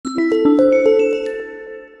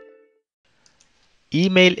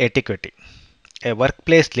Email etiquette, a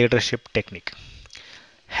workplace leadership technique.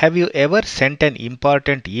 Have you ever sent an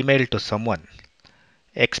important email to someone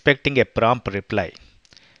expecting a prompt reply,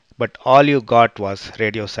 but all you got was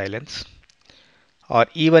radio silence? Or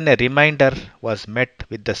even a reminder was met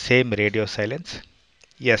with the same radio silence?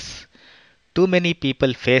 Yes, too many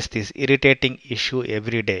people face this irritating issue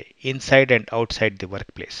every day, inside and outside the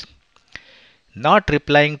workplace. Not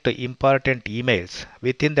replying to important emails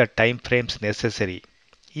within the time frames necessary,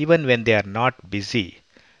 even when they are not busy,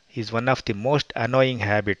 is one of the most annoying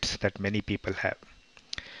habits that many people have.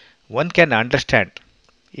 One can understand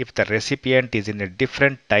if the recipient is in a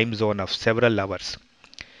different time zone of several hours,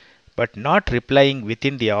 but not replying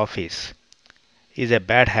within the office is a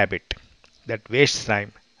bad habit that wastes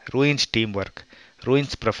time, ruins teamwork,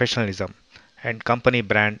 ruins professionalism, and company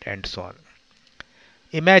brand, and so on.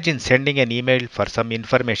 Imagine sending an email for some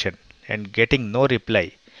information and getting no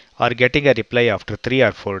reply, or getting a reply after 3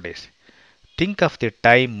 or 4 days. Think of the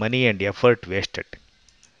time, money, and effort wasted.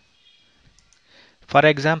 For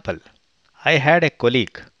example, I had a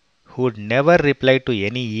colleague who would never reply to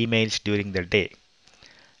any emails during the day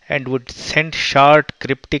and would send short,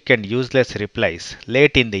 cryptic, and useless replies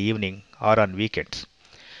late in the evening or on weekends.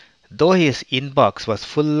 Though his inbox was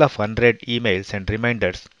full of unread emails and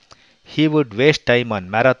reminders, he would waste time on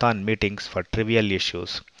marathon meetings for trivial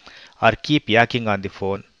issues, or keep yakking on the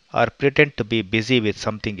phone, or pretend to be busy with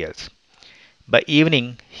something else. By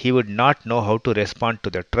evening, he would not know how to respond to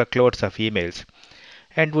the truckloads of emails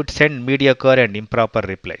and would send mediocre and improper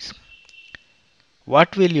replies.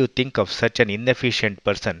 What will you think of such an inefficient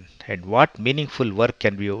person, and what meaningful work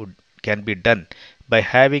can be done by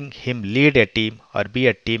having him lead a team or be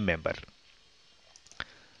a team member?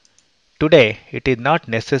 Today, it is not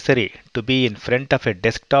necessary to be in front of a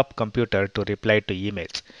desktop computer to reply to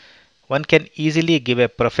emails. One can easily give a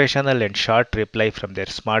professional and short reply from their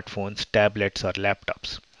smartphones, tablets, or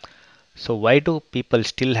laptops. So, why do people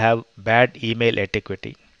still have bad email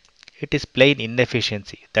etiquette? It is plain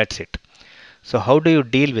inefficiency, that's it. So, how do you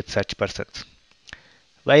deal with such persons?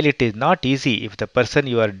 While it is not easy if the person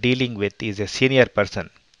you are dealing with is a senior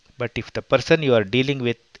person, but if the person you are dealing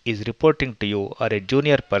with is reporting to you or a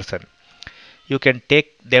junior person, you can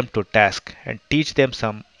take them to task and teach them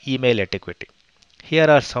some email etiquette. Here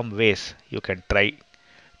are some ways you can try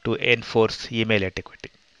to enforce email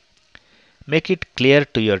etiquette. Make it clear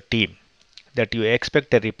to your team that you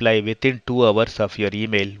expect a reply within 2 hours of your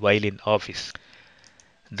email while in office.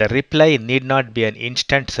 The reply need not be an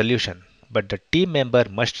instant solution, but the team member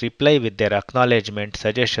must reply with their acknowledgement,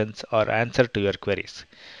 suggestions, or answer to your queries.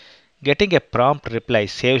 Getting a prompt reply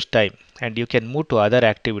saves time and you can move to other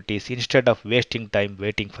activities instead of wasting time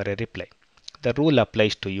waiting for a reply. The rule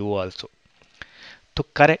applies to you also. To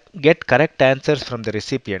get correct answers from the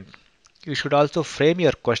recipient, you should also frame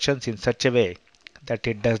your questions in such a way that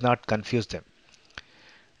it does not confuse them.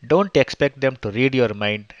 Don't expect them to read your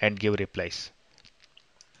mind and give replies.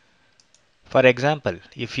 For example,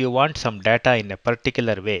 if you want some data in a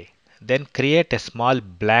particular way, then create a small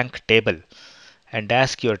blank table and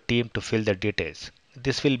ask your team to fill the details.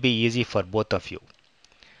 This will be easy for both of you.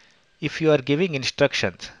 If you are giving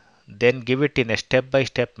instructions, then give it in a step by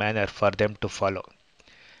step manner for them to follow.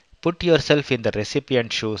 Put yourself in the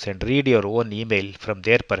recipient's shoes and read your own email from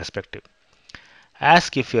their perspective.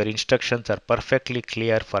 Ask if your instructions are perfectly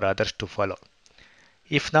clear for others to follow.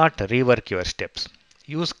 If not, rework your steps.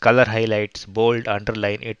 Use color highlights, bold,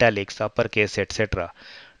 underline, italics, uppercase, etc.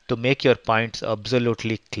 to make your points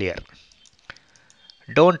absolutely clear.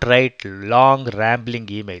 Don't write long, rambling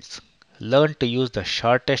emails. Learn to use the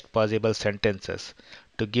shortest possible sentences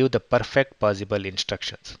to give the perfect possible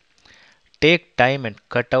instructions. Take time and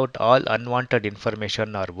cut out all unwanted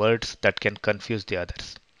information or words that can confuse the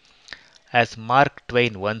others. As Mark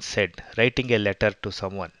Twain once said, writing a letter to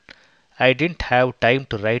someone, I didn't have time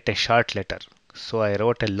to write a short letter, so I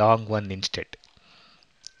wrote a long one instead.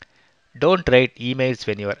 Don't write emails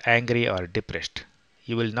when you are angry or depressed.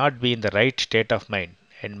 You will not be in the right state of mind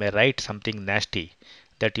and may write something nasty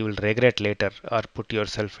that you will regret later or put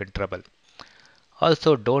yourself in trouble.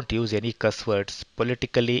 Also, don't use any cuss words,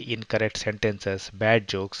 politically incorrect sentences, bad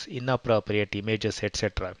jokes, inappropriate images,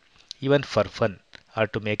 etc., even for fun or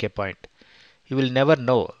to make a point. You will never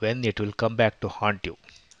know when it will come back to haunt you.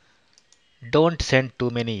 Don't send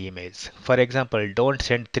too many emails. For example, don't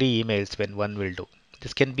send 3 emails when one will do.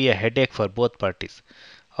 This can be a headache for both parties.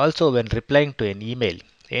 Also, when replying to an email,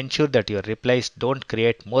 ensure that your replies don't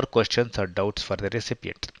create more questions or doubts for the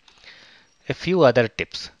recipient. A few other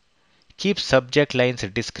tips. Keep subject lines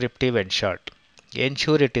descriptive and short.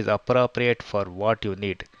 Ensure it is appropriate for what you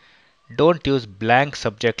need. Don't use blank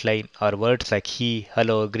subject line or words like he,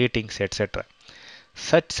 hello, greetings, etc.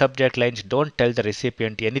 Such subject lines don't tell the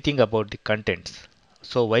recipient anything about the contents,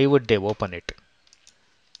 so why would they open it?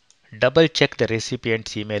 Double check the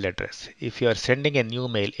recipient's email address. If you are sending a new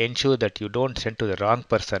mail, ensure that you don't send to the wrong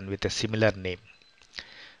person with a similar name.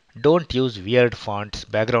 Don't use weird fonts,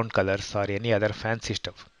 background colors, or any other fancy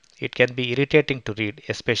stuff. It can be irritating to read,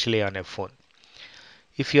 especially on a phone.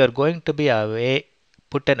 If you are going to be away,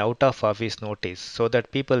 put an out of office notice so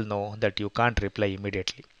that people know that you can't reply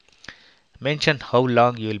immediately. Mention how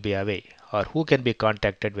long you will be away or who can be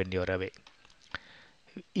contacted when you are away.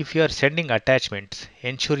 If you are sending attachments,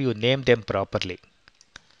 ensure you name them properly.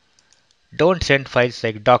 Don't send files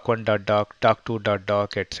like doc1.doc,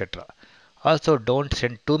 doc2.doc, etc. Also, don't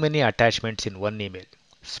send too many attachments in one email.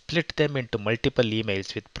 Split them into multiple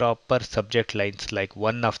emails with proper subject lines like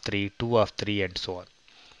 1 of 3, 2 of 3, and so on.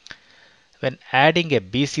 When adding a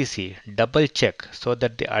BCC, double check so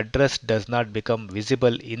that the address does not become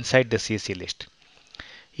visible inside the CC list.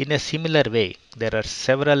 In a similar way, there are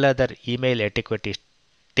several other email etiquette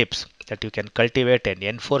tips that you can cultivate and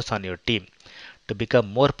enforce on your team to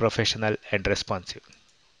become more professional and responsive.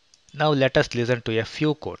 Now let us listen to a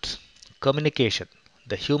few quotes. Communication,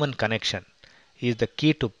 the human connection, is the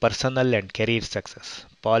key to personal and career success.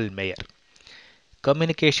 Paul Meyer.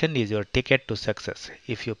 Communication is your ticket to success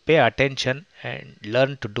if you pay attention and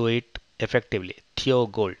learn to do it effectively. Theo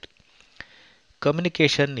Gold.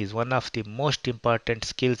 Communication is one of the most important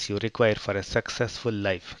skills you require for a successful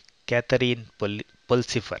life. Catherine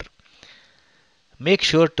Pulsifer. Make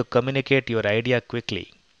sure to communicate your idea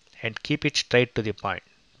quickly and keep it straight to the point.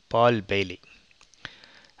 Paul Bailey.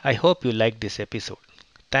 I hope you liked this episode.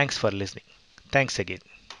 Thanks for listening. Thanks again.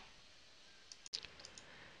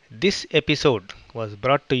 This episode was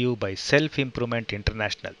brought to you by Self Improvement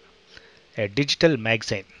International, a digital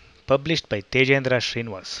magazine published by Tejendra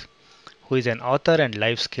Srinivas, who is an author and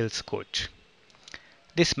life skills coach.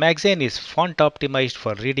 This magazine is font optimized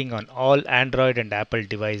for reading on all Android and Apple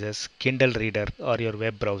devices, Kindle Reader, or your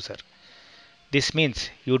web browser. This means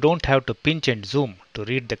you don't have to pinch and zoom to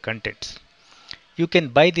read the contents. You can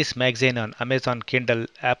buy this magazine on Amazon Kindle,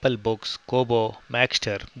 Apple Books, Kobo,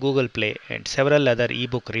 Maxter, Google Play, and several other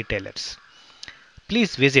ebook retailers.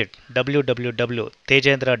 Please visit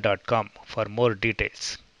www.tejendra.com for more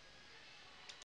details.